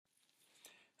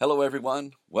Hello,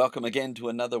 everyone. Welcome again to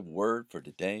another Word for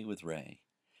Today with Ray.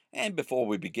 And before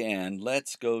we begin,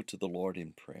 let's go to the Lord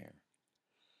in prayer.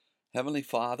 Heavenly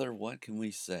Father, what can we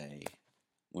say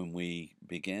when we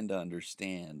begin to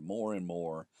understand more and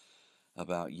more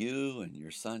about you and your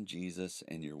Son Jesus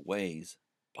and your ways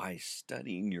by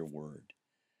studying your Word?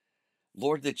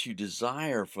 Lord, that you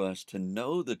desire for us to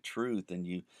know the truth and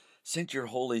you sent your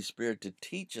Holy Spirit to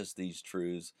teach us these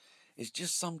truths is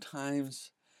just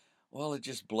sometimes, well, it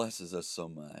just blesses us so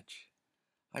much.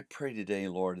 I pray today,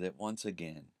 Lord, that once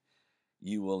again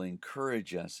you will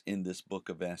encourage us in this book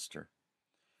of Esther,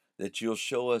 that you'll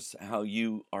show us how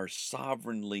you are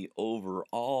sovereignly over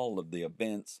all of the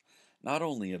events, not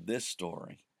only of this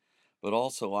story, but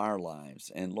also our lives.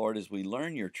 And Lord, as we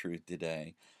learn your truth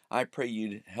today, I pray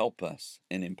you'd help us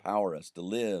and empower us to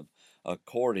live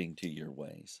according to your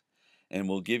ways. And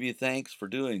we'll give you thanks for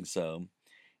doing so.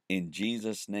 In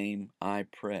Jesus' name I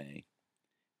pray.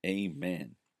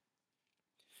 Amen.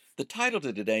 The title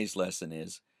to today's lesson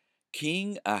is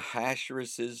King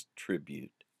Ahasuerus'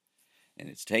 Tribute, and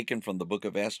it's taken from the book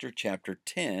of Esther, chapter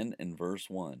 10 and verse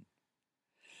 1.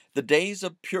 The days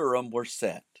of Purim were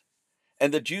set,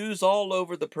 and the Jews all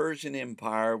over the Persian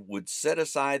Empire would set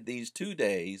aside these 2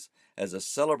 days as a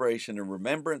celebration and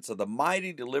remembrance of the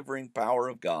mighty delivering power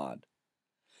of God.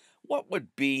 What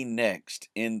would be next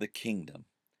in the kingdom,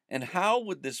 and how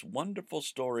would this wonderful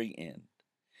story end?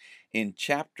 In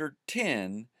chapter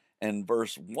 10 and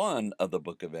verse 1 of the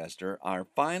book of Esther, our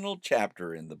final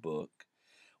chapter in the book,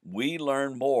 we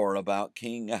learn more about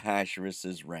King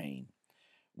Ahasuerus' reign,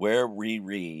 where we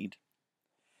read,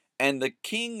 "And the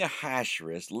king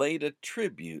Ahasuerus laid a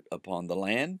tribute upon the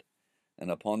land and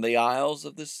upon the isles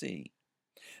of the sea."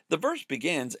 The verse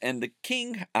begins, and the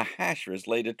king Ahasuerus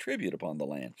laid a tribute upon the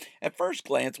land. At first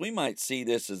glance, we might see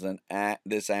this as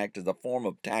this act as a form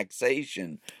of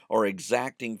taxation or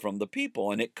exacting from the people,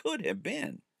 and it could have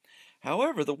been.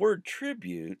 However, the word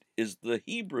tribute is the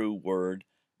Hebrew word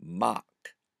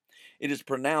mak. It is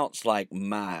pronounced like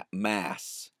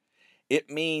mass. It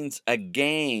means a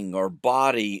gang or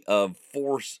body of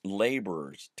forced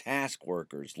laborers, task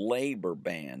workers, labor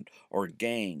band or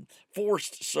gang,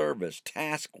 forced service,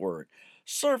 task work,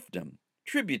 serfdom,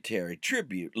 tributary,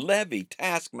 tribute, levy,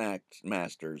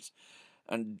 taskmasters,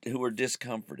 and who were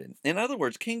discomforted. In other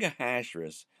words, King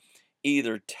Ahasuerus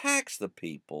either taxed the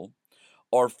people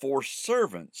or forced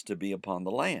servants to be upon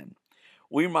the land.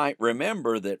 We might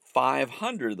remember that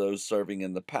 500 of those serving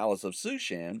in the palace of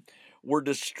Shushan were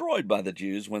destroyed by the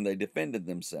Jews when they defended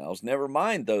themselves, never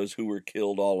mind those who were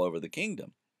killed all over the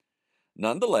kingdom.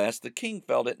 Nonetheless, the king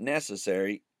felt it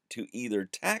necessary to either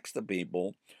tax the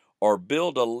people or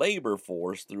build a labor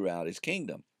force throughout his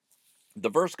kingdom.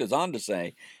 The verse goes on to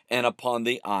say, "And upon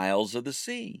the isles of the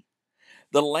sea."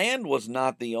 The land was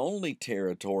not the only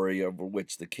territory over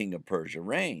which the king of Persia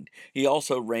reigned. He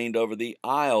also reigned over the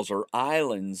isles or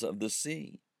islands of the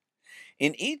sea.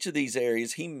 In each of these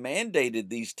areas, he mandated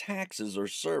these taxes or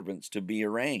servants to be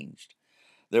arranged.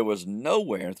 There was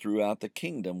nowhere throughout the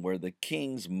kingdom where the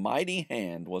king's mighty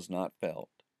hand was not felt.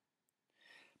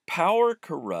 Power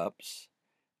corrupts,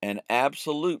 and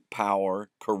absolute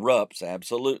power corrupts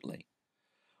absolutely.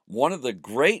 One of the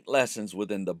great lessons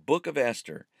within the book of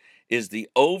Esther is the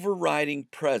overriding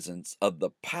presence of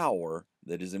the power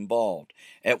that is involved.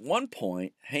 At one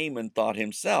point, Haman thought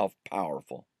himself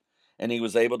powerful, and he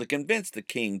was able to convince the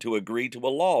king to agree to a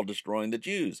law destroying the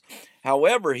Jews.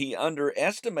 However, he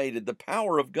underestimated the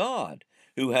power of God,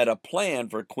 who had a plan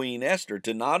for Queen Esther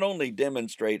to not only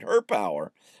demonstrate her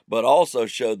power, but also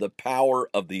show the power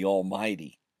of the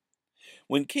Almighty.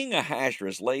 When King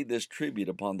Ahasuerus laid this tribute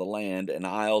upon the land and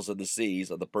isles of the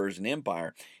seas of the Persian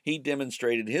Empire, he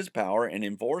demonstrated his power and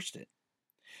enforced it.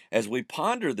 As we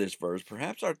ponder this verse,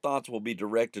 perhaps our thoughts will be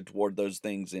directed toward those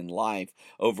things in life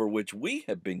over which we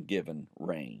have been given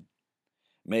reign.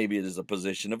 Maybe it is a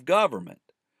position of government,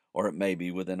 or it may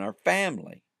be within our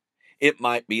family. It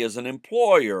might be as an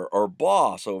employer or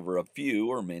boss over a few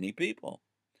or many people.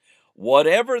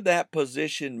 Whatever that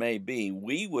position may be,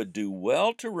 we would do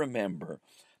well to remember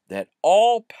that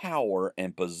all power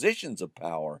and positions of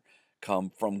power come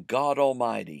from God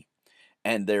Almighty,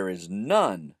 and there is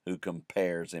none who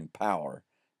compares in power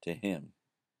to him.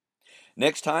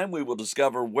 Next time, we will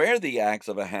discover where the acts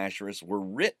of Ahasuerus were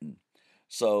written.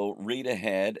 So read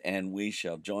ahead, and we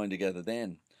shall join together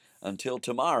then. Until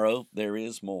tomorrow, there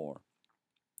is more.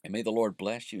 And may the Lord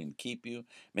bless you and keep you.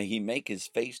 May he make his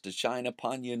face to shine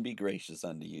upon you and be gracious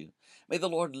unto you. May the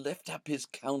Lord lift up his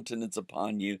countenance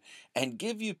upon you and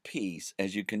give you peace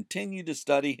as you continue to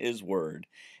study his word.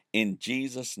 In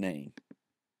Jesus' name,